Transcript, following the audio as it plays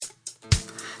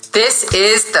This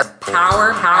is the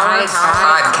Power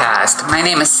Podcast. My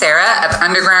name is Sarah of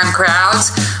Underground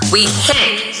Crowds. We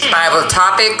hit Bible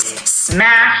topics,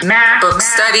 smash book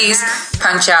studies,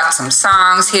 punch out some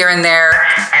songs here and there,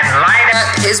 and light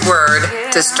up His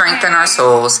Word to strengthen our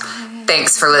souls.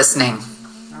 Thanks for listening.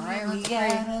 All right, let's pray.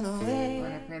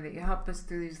 Lord, I pray that you help us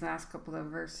through these last couple of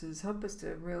verses. Help us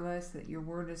to realize that your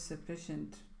word is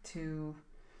sufficient to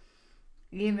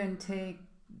even take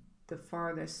the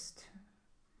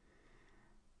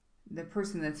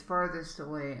person that's farthest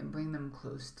away and bring them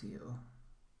close to you.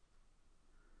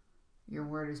 Your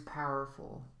word is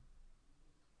powerful,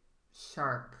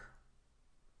 sharp,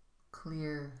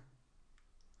 clear,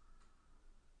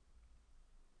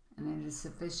 and it is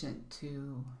sufficient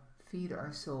to feed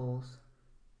our souls,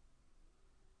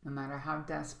 no matter how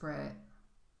desperate,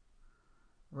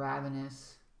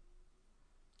 ravenous,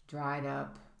 dried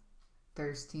up,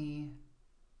 thirsty,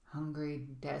 hungry,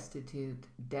 destitute,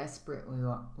 desperate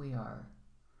we are.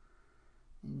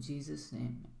 In Jesus'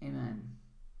 name, amen.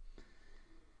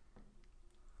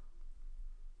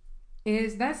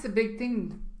 That's the big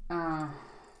thing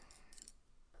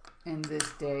in this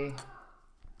day.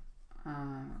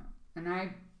 And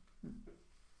I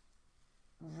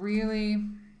really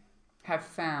have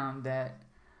found that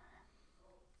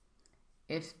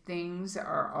if things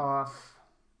are off,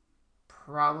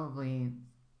 probably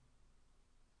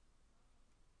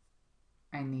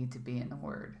I need to be in the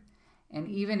Word. And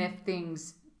even if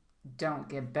things don't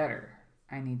get better,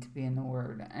 I need to be in the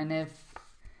Word. And if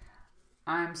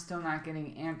I'm still not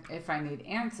getting, if I need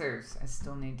answers, I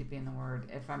still need to be in the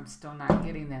Word. If I'm still not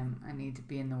getting them, I need to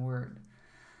be in the Word.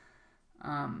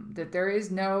 That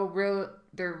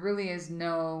there really is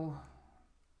no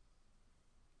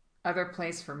other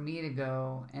place for me to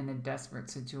go in a desperate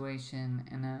situation,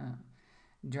 in a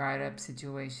dried up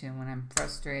situation, when I'm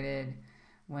frustrated,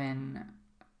 when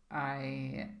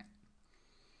I'm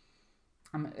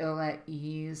ill at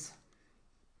ease,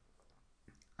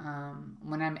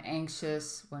 when I'm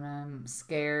anxious, when I'm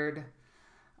scared.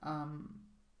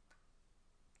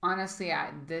 Honestly,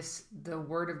 the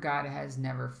Word of God has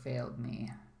never failed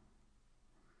me.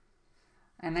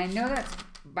 And I know that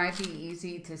might be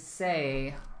easy to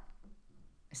say,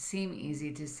 seem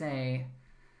easy to say,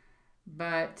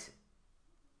 but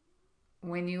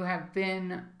when you have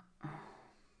been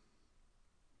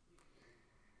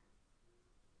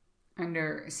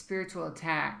under spiritual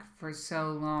attack for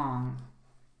so long,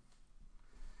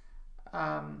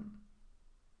 and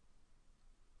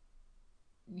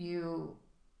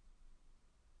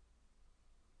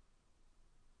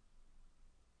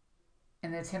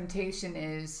the temptation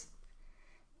is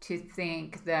to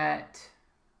think that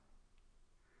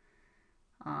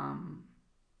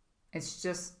it's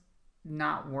just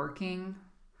not working.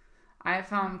 I have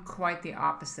found quite the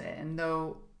opposite. And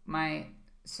though my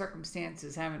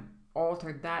circumstances haven't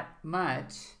altered that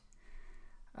much,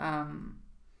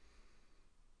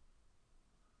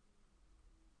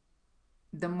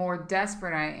 the more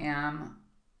desperate I am,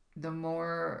 the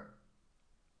more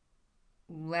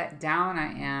let down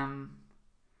I am,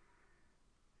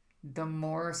 the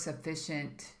more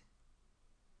sufficient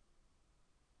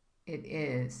it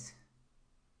is.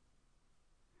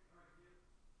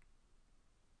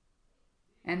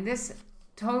 And this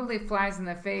totally flies in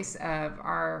the face of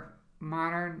our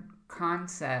modern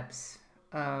concepts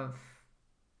of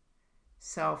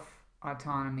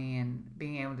self-autonomy and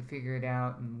being able to figure it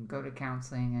out and go to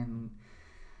counseling and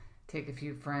take a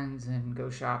few friends and go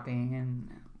shopping. And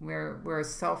we're a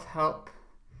self-help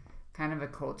kind of a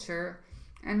culture.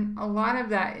 And a lot of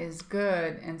that is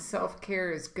good, and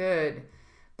self-care is good.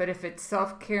 But if it's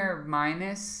self-care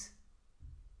minus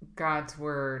God's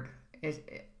Word,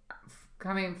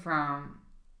 coming from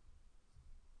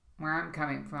where I'm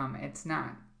coming from, it's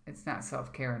not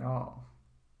self-care at all.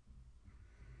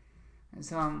 And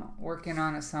so I'm working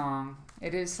on a song.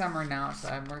 It is summer now, so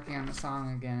I'm working on a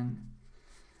song again.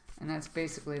 And that's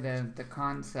basically the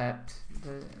concept,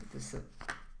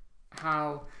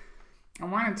 how I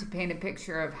wanted to paint a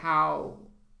picture of how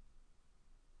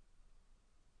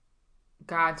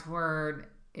God's Word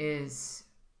is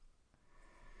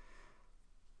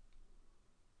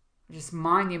just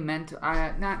monumental.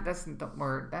 That's not the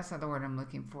word. That's not the word I'm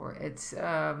looking for. It's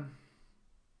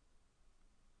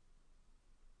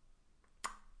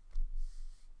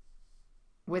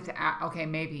without. Okay,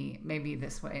 maybe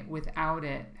this way. Without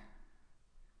it,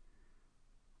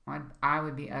 I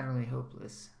would be utterly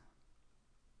hopeless.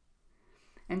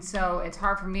 And so it's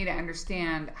hard for me to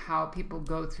understand how people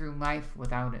go through life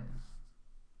without it.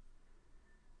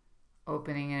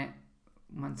 Opening it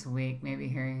once a week, maybe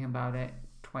hearing about it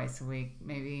twice a week,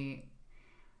 maybe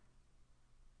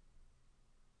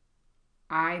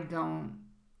I don't,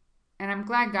 and I'm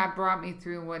glad God brought me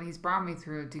through what He's brought me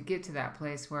through to get to that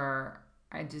place where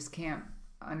I just can't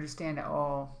understand at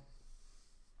all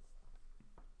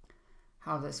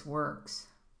how this works.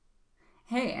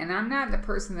 Hey, and I'm not the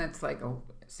person that's like, oh,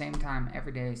 same time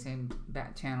every day, same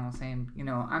bat channel, same,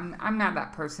 I'm not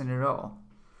that person at all.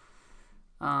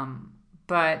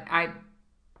 But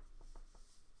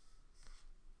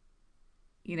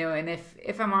and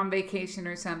if I'm on vacation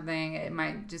or something, it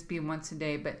might just be once a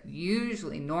day, but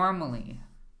usually, normally,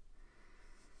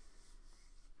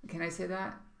 can I say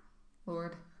that,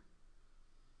 Lord?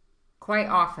 Quite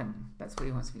often, that's what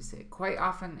He wants me to say. Quite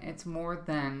often, it's more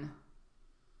than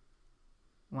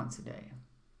once a day.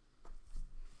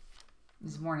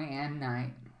 This morning and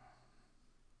night.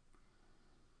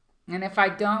 And if I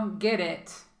don't get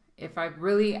it, if I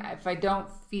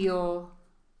don't feel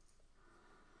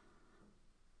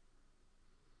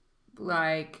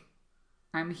like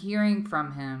I'm hearing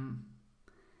from Him,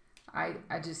 I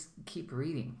just keep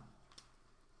reading.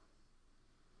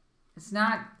 It's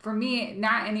not, for me,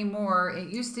 not anymore. It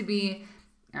used to be,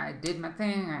 I did my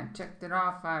thing, I checked it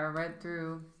off, I read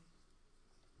through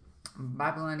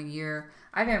Bible in a year.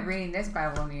 I've been reading this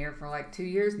Bible in a year for like 2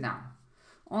 years now.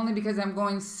 Only because I'm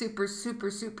going super,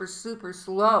 super, super, super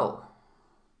slow.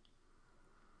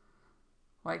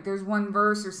 Like there's one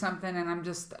verse or something and I'm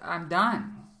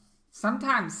done.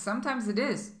 Sometimes it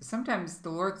is. Sometimes the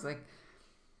Lord's like,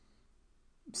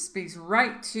 speaks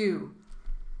right to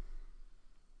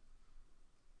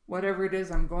whatever it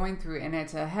is I'm going through. And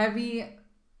it's not heavy,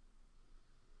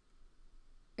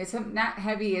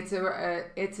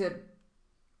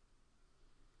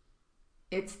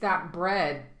 it's that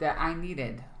bread that I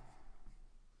needed.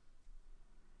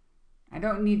 I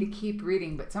don't need to keep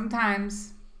reading, but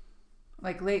sometimes,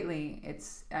 like lately,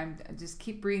 I just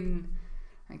keep reading.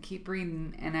 I keep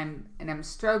reading, and I'm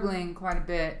struggling quite a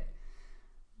bit,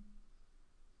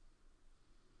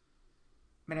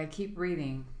 but I keep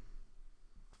reading.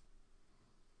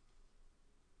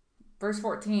 Verse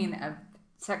 14 of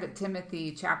 2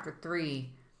 Timothy chapter 3.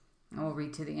 And we'll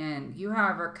read to the end. You,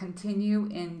 however, continue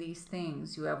in these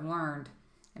things you have learned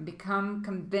and become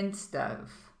convinced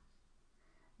of,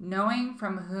 knowing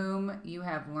from whom you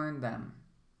have learned them,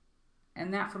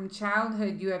 and that from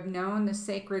childhood you have known the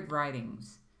sacred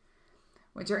writings,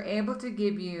 which are able to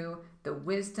give you the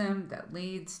wisdom that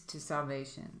leads to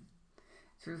salvation,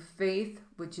 through faith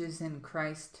which is in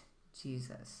Christ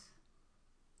Jesus.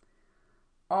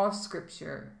 All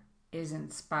Scripture is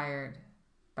inspired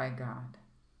by God.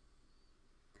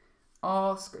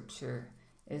 All Scripture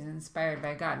is inspired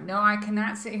by God. No, I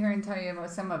cannot sit here and tell you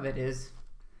what some of it is.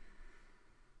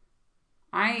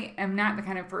 I am not the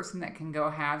kind of person that can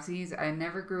go halvesies. I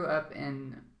never grew up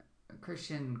in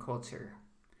Christian culture,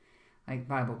 like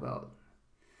Bible Belt.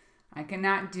 I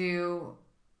cannot do,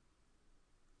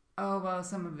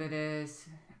 some of it is.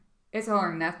 It's all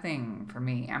or nothing for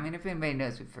me. I mean, if anybody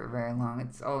knows me for very long,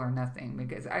 it's all or nothing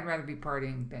because I'd rather be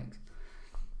partying things.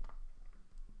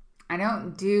 I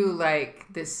don't do like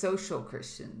this social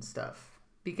Christian stuff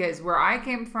because where I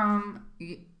came from,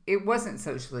 it wasn't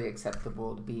socially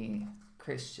acceptable to be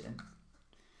Christian.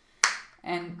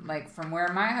 And like from where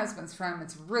my husband's from,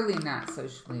 it's really not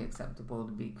socially acceptable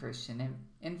to be Christian. And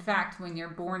in fact, when you're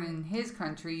born in his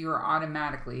country, you are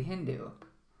automatically Hindu.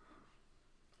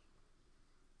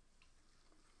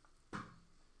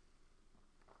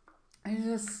 It's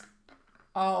just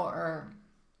all or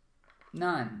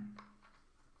none.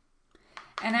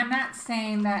 And I'm not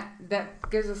saying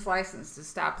that gives us license to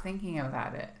stop thinking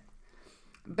about it.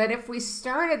 But if we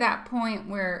start at that point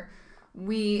where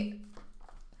we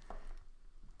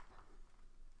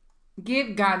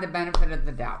give God the benefit of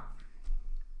the doubt,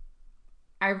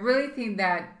 I really think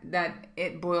that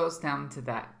it boils down to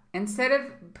that. Instead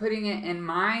of putting it in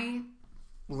my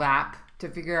lap to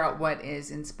figure out what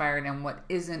is inspired and what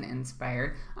isn't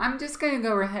inspired, I'm just going to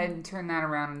go ahead and turn that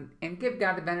around and give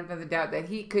God the benefit of the doubt that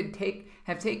He could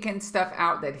have taken stuff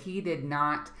out that He did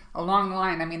not along the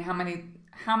line. I mean, how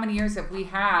many years have we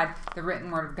had the written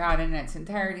Word of God in its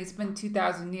entirety? It's been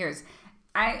 2,000 years.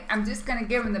 I'm just going to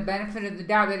give Him the benefit of the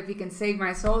doubt that if He can save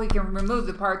my soul, He can remove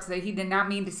the parts that He did not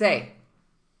mean to say.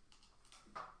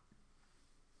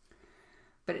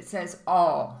 But it says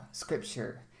all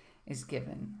Scripture is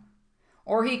given.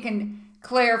 Or He can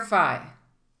clarify,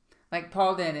 like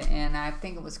Paul did, and I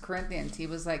think it was Corinthians. He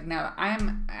was like, now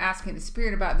I'm asking the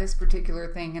Spirit about this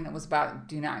particular thing, and it was about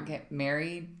do not get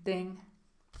married thing.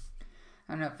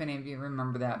 I don't know if any of you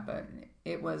remember that, but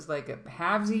it was like a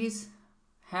halvesies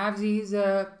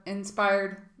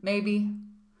inspired, maybe.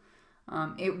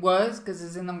 It was, because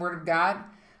it's in the Word of God.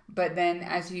 But then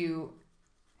as you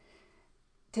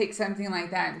take something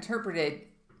like that interpreted,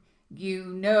 you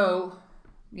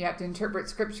have to interpret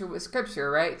Scripture with Scripture,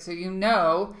 right? So you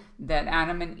know that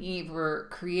Adam and Eve were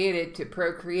created to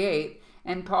procreate,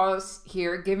 and Paul's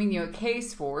here giving you a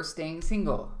case for staying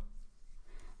single.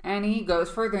 And he goes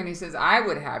further and he says, I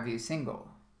would have you single.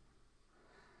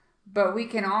 But we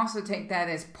can also take that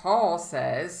as Paul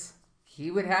says he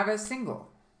would have us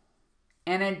single.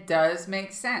 And it does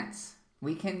make sense.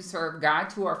 We can serve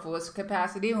God to our fullest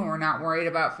capacity when we're not worried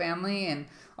about family and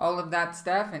all of that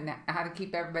stuff and how to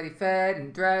keep everybody fed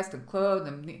and dressed and clothed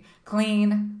and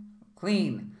clean.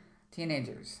 Clean.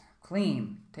 Teenagers.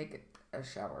 Clean. Take a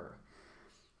shower.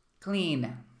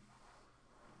 Clean.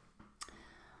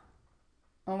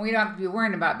 Well, we don't have to be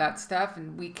worrying about that stuff,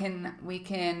 and we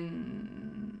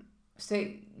can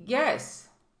say, yes,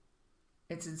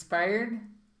 it's inspired.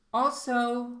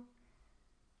 Also,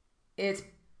 it's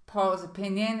Paul's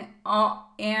opinion,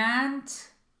 and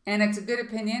it's a good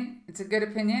opinion. It's a good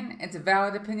opinion. It's a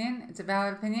valid opinion. It's a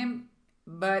valid opinion.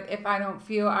 But if I don't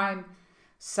feel I'm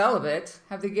celibate,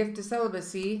 have the gift of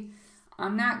celibacy,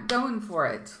 I'm not going for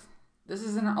it. This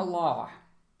isn't a law.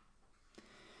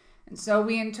 And so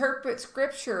we interpret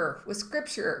Scripture with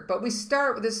Scripture, but we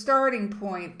start with the starting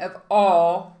point of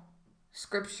all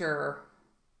Scripture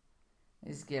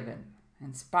is given,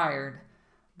 inspired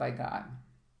by God,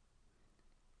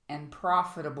 and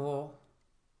profitable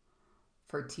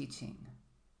for teaching,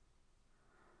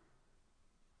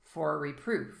 for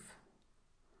reproof,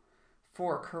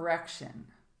 for correction,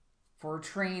 for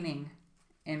training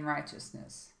in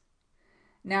righteousness.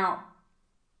 Now,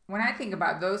 when I think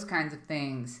about those kinds of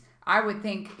things, I would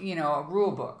think, a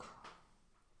rule book.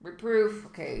 Reproof,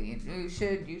 okay, you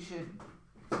should.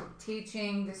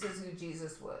 Teaching, this is who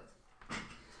Jesus was.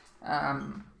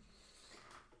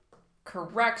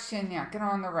 Correction, get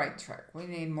on the right track. We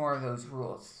need more of those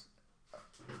rules.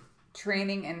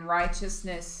 Training in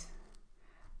righteousness.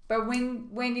 But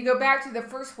when you go back to the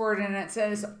first word and it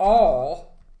says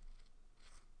all,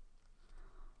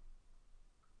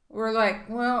 we're like,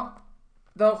 well,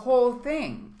 the whole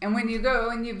thing. And when you go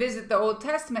and you visit the Old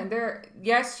Testament, there,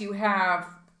 yes, you have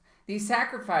these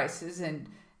sacrifices,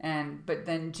 but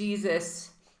then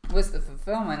Jesus was the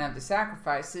fulfillment of the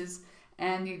sacrifices,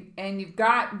 and you've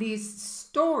got these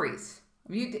stories.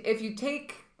 If you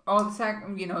take all the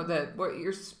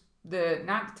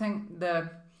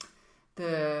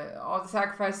all the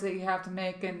sacrifices that you have to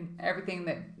make and everything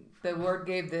that the Lord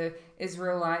gave the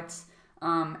Israelites,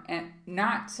 and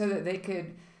not so that they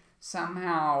could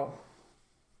somehow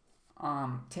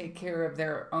take care of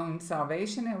their own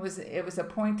salvation. It was a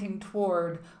pointing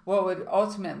toward what would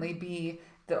ultimately be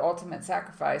the ultimate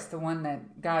sacrifice, the one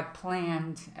that God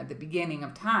planned at the beginning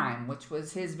of time, which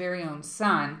was His very own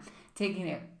Son,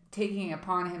 taking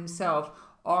upon Himself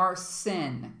our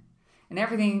sin and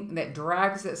everything that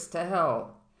drags us to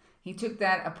hell. He took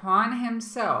that upon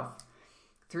Himself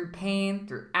through pain,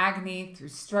 through agony, through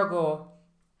struggle,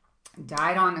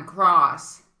 died on the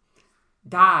cross.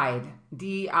 Died,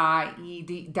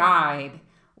 D-I-E-D, died,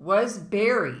 was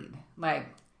buried, like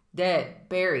dead,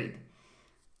 buried,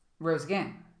 rose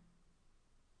again.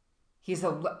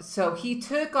 So He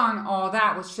took on all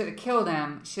that, which should have killed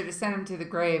Him, should have sent Him to the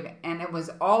grave, and it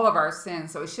was all of our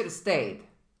sins, so He should have stayed.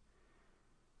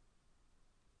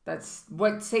 That's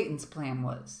what Satan's plan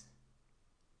was,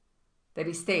 that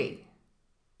He stayed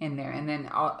in there, and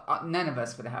then none of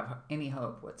us would have any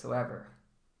hope whatsoever.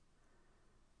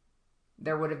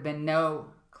 There would have been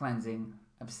no cleansing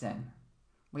of sin.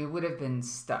 We would have been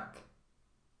stuck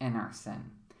in our sin.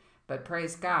 But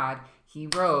praise God, He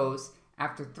rose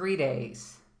after 3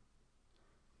 days.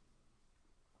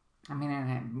 And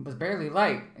it was barely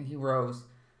light. He rose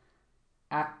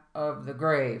out of the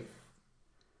grave.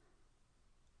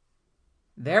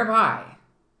 Thereby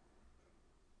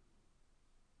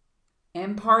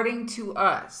imparting to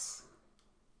us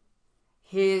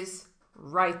His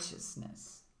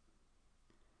righteousness.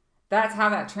 That's how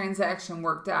that transaction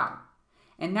worked out.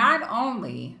 And not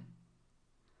only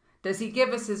does He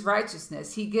give us His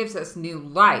righteousness, He gives us new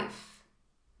life.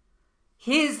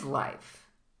 His life.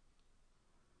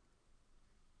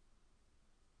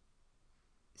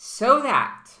 So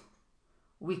that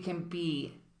we can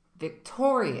be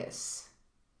victorious.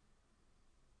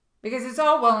 Because it's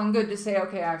all well and good to say,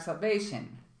 okay, I have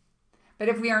salvation. But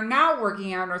if we are not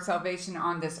working out our salvation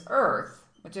on this earth,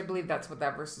 which I believe that's what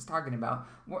that verse is talking about,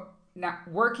 not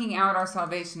working out our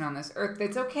salvation on this earth.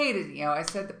 It's okay to, I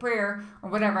said the prayer or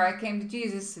whatever. I came to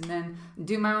Jesus and then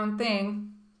do my own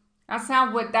thing. That's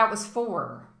not what that was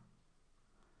for.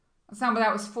 That's not what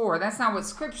that was for. That's not what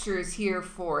Scripture is here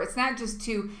for. It's not just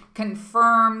to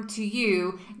confirm to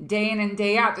you day in and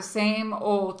day out the same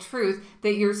old truth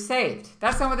that you're saved.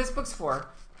 That's not what this book's for.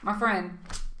 My friend,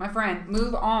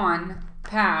 move on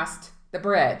past the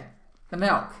bread, the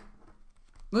milk.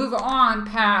 Move on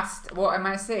past, well, am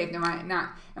I saved? Am I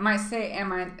not?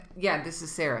 Yeah, this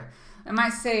is Sarah. Am I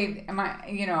saved?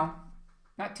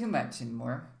 Not too much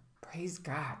anymore. Praise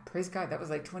God. That was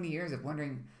like 20 years of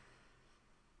wondering.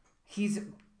 He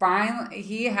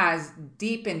has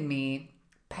deepened me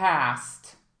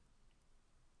past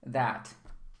that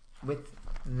with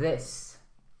this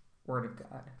Word of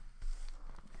God.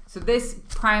 So this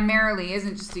primarily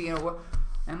isn't just,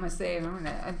 am I saved?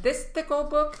 This thick old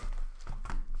book.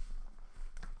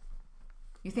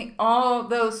 You think all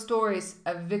those stories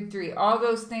of victory, all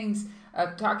those things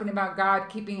of talking about God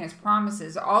keeping His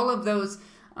promises, all of those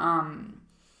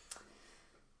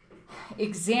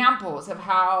examples of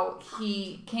how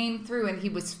He came through and He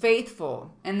was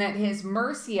faithful, and that His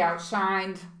mercy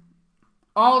outshined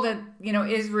all that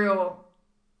Israel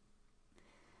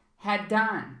had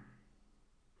done,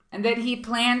 and that He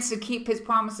plans to keep His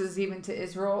promises even to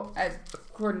Israel, as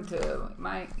according to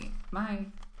my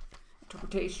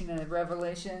interpretation of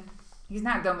Revelation. He's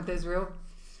not done with Israel.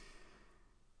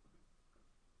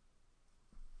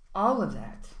 All of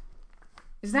that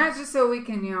is not just so we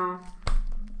can,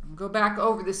 go back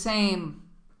over the same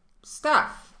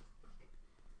stuff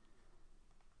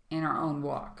in our own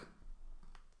walk.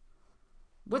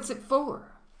 What's it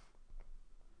for?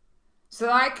 So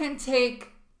I can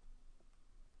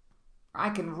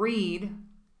read,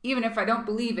 even if I don't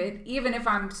believe it, even if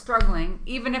I'm struggling,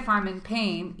 even if I'm in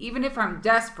pain, even if I'm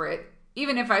desperate,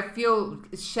 even if I feel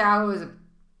as shallow as a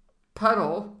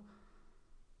puddle.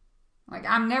 Like,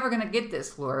 I'm never going to get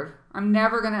this, Lord. I'm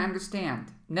never going to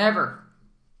understand. Never.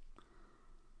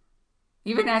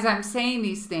 Even as I'm saying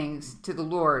these things to the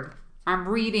Lord, I'm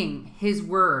reading His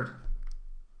Word.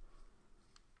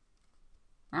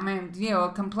 I'm in,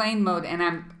 complain mode, and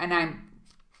I'm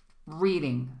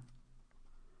reading.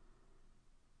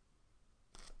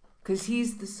 Because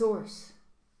He's the source.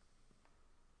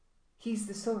 He's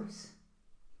the source.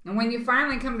 And when you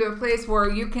finally come to a place where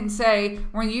you can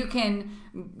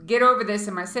get over this,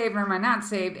 am I saved or am I not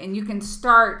saved? And you can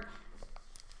start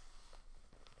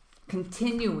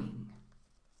continuing,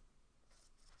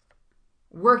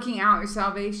 working out your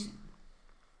salvation.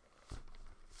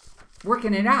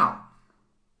 Working it out.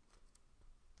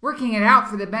 Working it out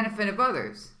for the benefit of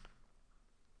others.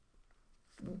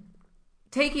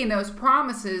 Taking those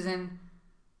promises and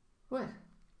what?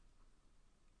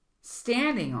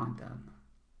 Standing on them.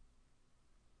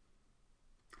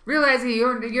 Realizing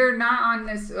you're not on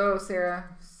this,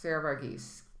 Sarah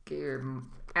Varghese, get your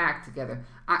act together.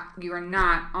 You are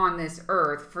not on this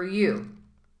earth for you.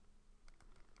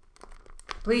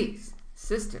 Please,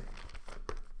 sister.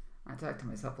 I talk to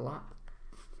myself a lot.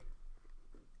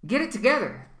 Get it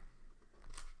together.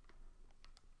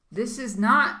 This is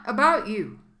not about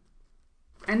you.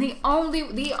 And the only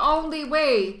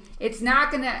way it's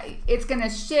gonna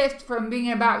shift from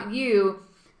being about you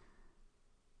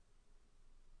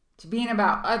to being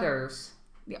about others,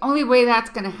 the only way that's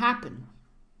gonna happen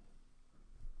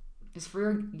is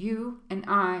for you and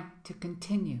I to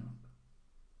continue.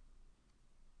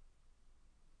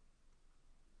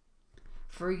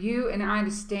 For you and I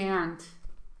to stand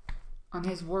on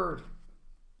His Word.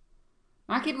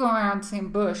 I keep going around the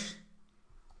same bush.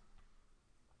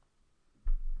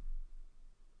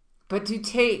 But to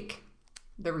take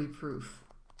the reproof,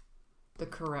 the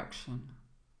correction.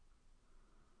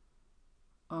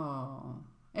 Oh,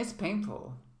 it's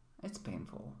painful. It's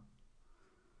painful.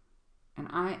 And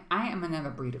I am another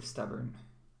breed of stubborn.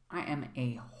 I am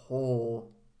a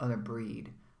whole other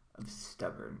breed of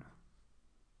stubborn.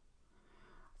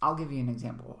 I'll give you an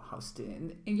example of how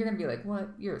and you're going to be like, what?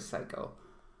 You're a psycho.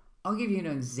 I'll give you an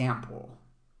example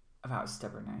of how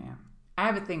stubborn I am. I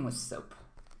have a thing with soap.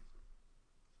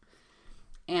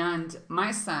 And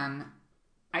my son,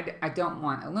 I don't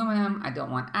want aluminum. I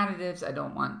don't want additives. I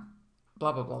don't want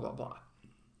blah, blah, blah, blah, blah.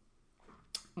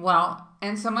 Well,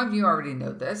 and some of you already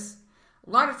know this. A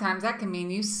lot of times that can mean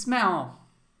you smell.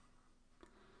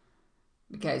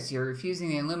 Because you're refusing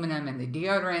the aluminum and the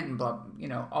deodorant and blah,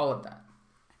 all of that.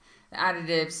 The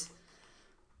additives.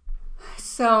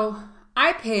 So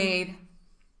I paid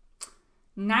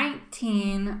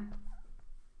 $19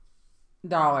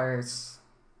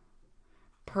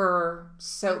 per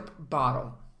soap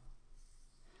bottle.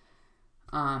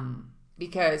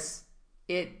 Because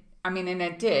and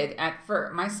it did at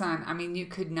first. My son, you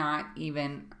could not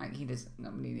even,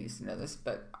 nobody needs to know this,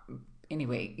 but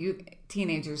Anyway,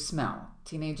 teenagers smell.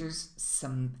 Teenagers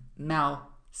smell.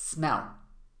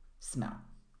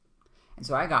 And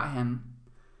so I got him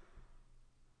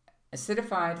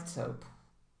acidified soap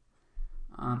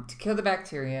to kill the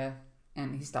bacteria,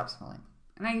 and he stopped smelling.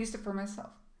 And I used it for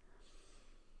myself.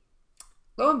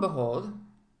 Lo and behold,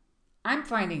 I'm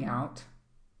finding out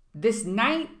this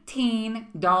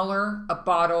 $19 a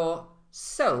bottle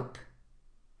soap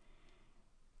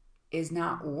is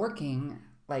not working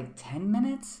like 10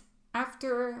 minutes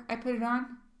after I put it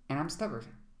on, and I'm stubborn.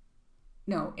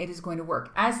 No, it is going to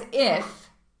work. As if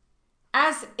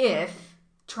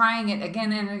trying it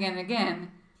again and again and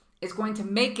again is going to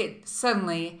make it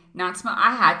suddenly not smell.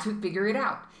 I had to figure it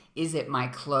out. Is it my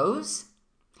clothes?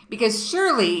 Because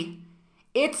surely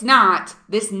it's not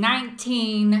this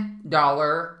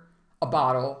 $19 a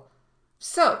bottle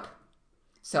soap.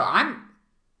 So I'm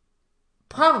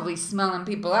probably smelling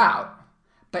people out,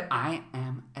 but I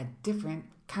am a different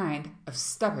kind of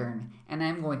stubborn, and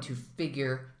I'm going to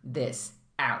figure this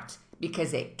out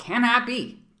because it cannot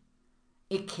be.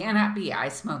 It cannot be. I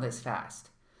smell this fast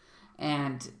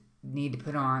and need to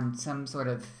put on some sort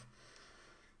of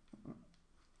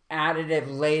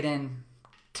additive-laden,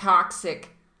 toxic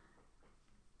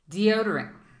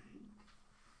deodorant.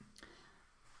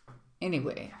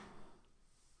 Anyway,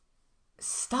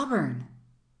 stubborn.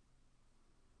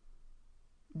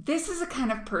 This is the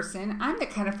kind of person, I'm the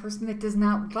kind of person that does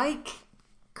not like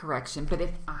correction, but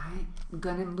if I'm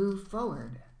going to move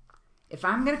forward, if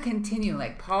I'm going to continue,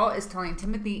 like Paul is telling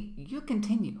Timothy, you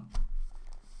continue.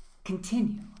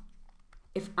 Continue.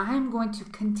 If I'm going to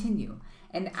continue,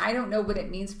 and I don't know what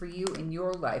it means for you in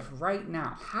your life right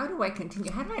now, how do I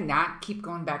continue? How do I not keep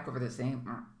going back over the same,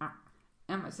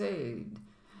 am I saved?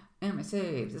 Am I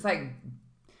saved? It's like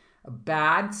a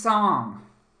bad song.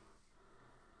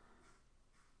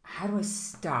 How do I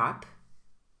stop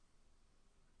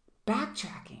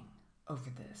backtracking over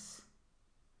this?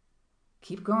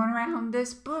 Keep going around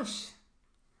this bush.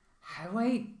 How do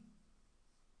I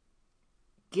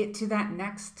get to that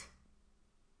next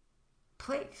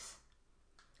place?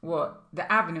 Well, the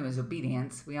avenue is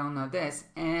obedience. We all know this.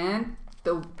 And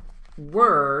the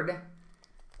word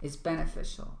is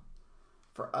beneficial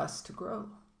for us to grow.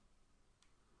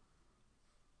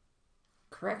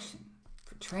 Correction.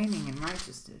 Training in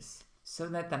righteousness, so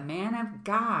that the man of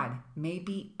God may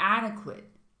be adequate,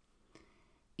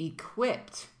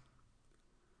 equipped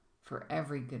for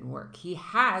every good work. He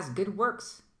has good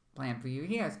works planned for you.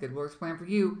 He has good works planned for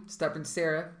you, stubborn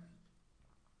Sarah.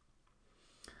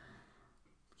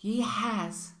 He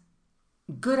has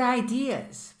good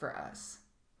ideas for us,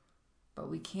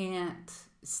 but we can't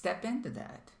step into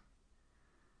that.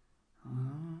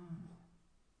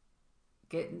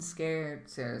 Getting scared.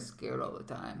 Sarah's scared all the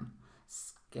time.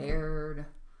 Scared.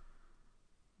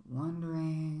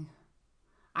 Wondering.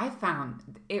 I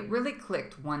found it really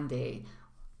clicked one day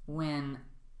when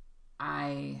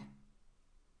I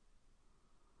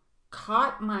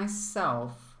caught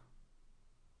myself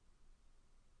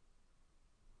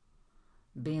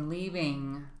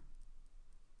believing,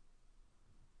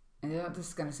 and this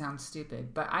is going to sound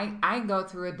stupid, but I go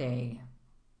through a day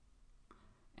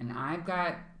and I've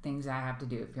got things I have to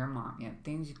do. If you're a mom, you have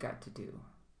things you've got to do.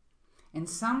 And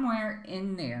somewhere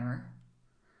in there,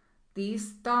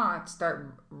 these thoughts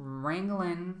start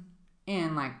wrangling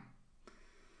in like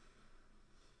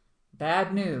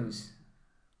bad news.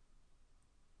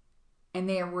 And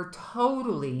they were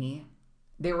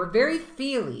very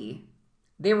feely.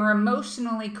 They were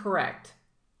emotionally correct.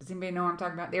 Does anybody know what I'm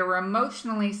talking about? They were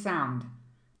emotionally sound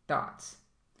thoughts.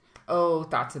 Oh,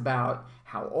 thoughts about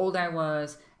how old I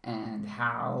was and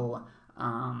how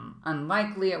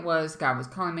unlikely it was God was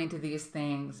calling me to these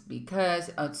things because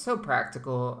it's so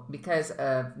practical, because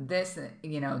of this,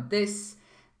 this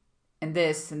and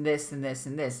this and this and this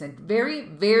and this. And very,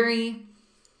 very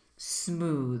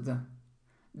smooth,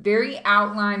 very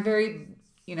outlined, very,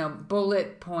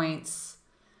 bullet points,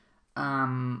 blah,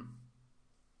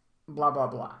 blah,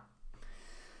 blah.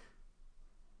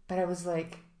 But I was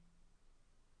like,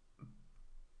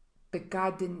 but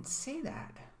God didn't say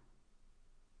that.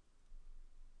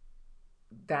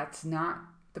 That's not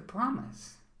the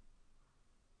promise.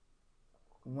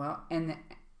 Well, and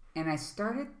I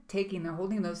started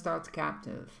holding those thoughts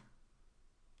captive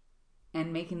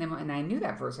and making them, and I knew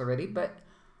that verse already, but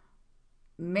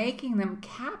making them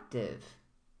captive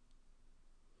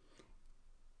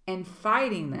and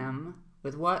fighting them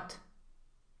with what?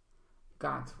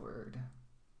 God's word.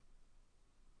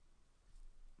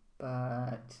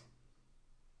 But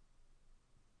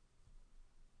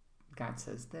God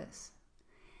says this.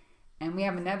 And we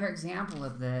have another example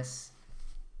of this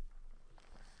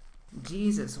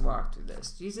Jesus walked through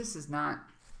this. Jesus has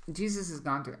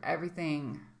gone through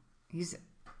everything.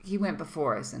 He went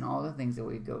before us in all the things that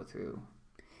we go through.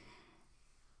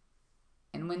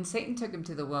 And when Satan took him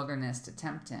to the wilderness to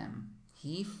tempt him,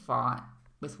 he fought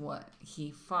with what? He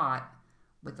fought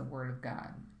with the Word of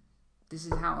God. This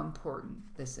is how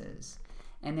important this is.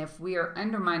 And if we are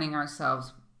undermining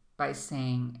ourselves by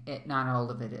saying it, not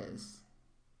all of it is,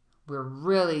 we're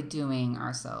really doing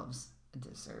ourselves a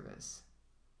disservice.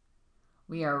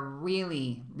 We are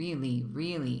really, really,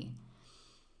 really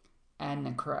adding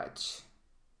a crutch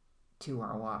to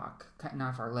our walk, cutting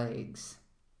off our legs.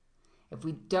 If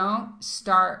we don't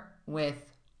start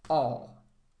with all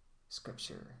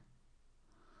Scripture,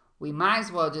 we might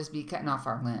as well just be cutting off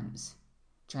our limbs,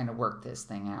 trying to work this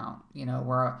thing out. You know,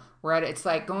 we're at it's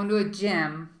like going to a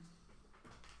gym.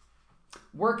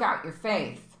 Work out your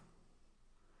faith.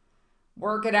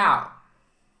 Work it out.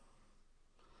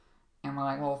 And we're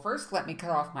like, well, first let me cut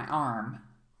off my arm,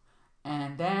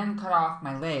 and then cut off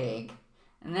my leg,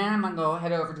 and then I'm going to go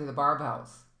head over to the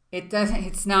barbells.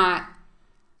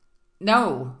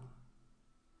 No.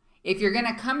 If you're going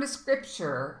to come to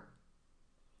Scripture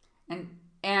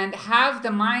and have the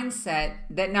mindset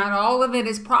that not all of it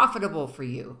is profitable for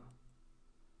you,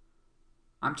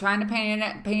 I'm trying to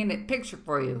paint a picture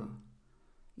for you.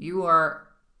 You are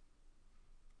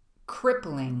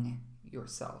crippling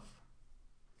yourself.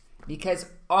 Because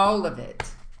all of it,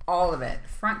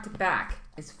 front to back,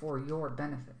 is for your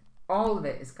benefit. All of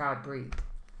it is God-breathed.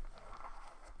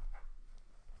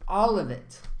 All of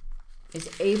it is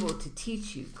able to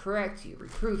teach you, correct you,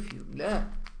 reproof you, blah,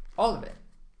 all of it.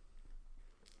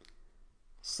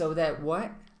 So that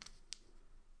what?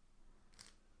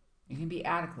 You can be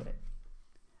adequate,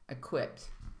 equipped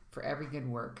for every good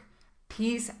work.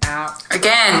 Peace out.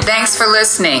 Again, thanks for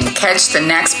listening. Catch the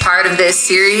next part of this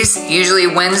series, usually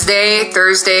Wednesday,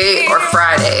 Thursday, or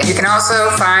Friday. You can also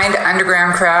find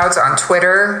Underground Crowds on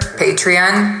Twitter,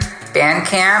 Patreon,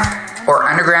 Bandcamp, or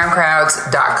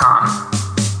undergroundcrowds.com.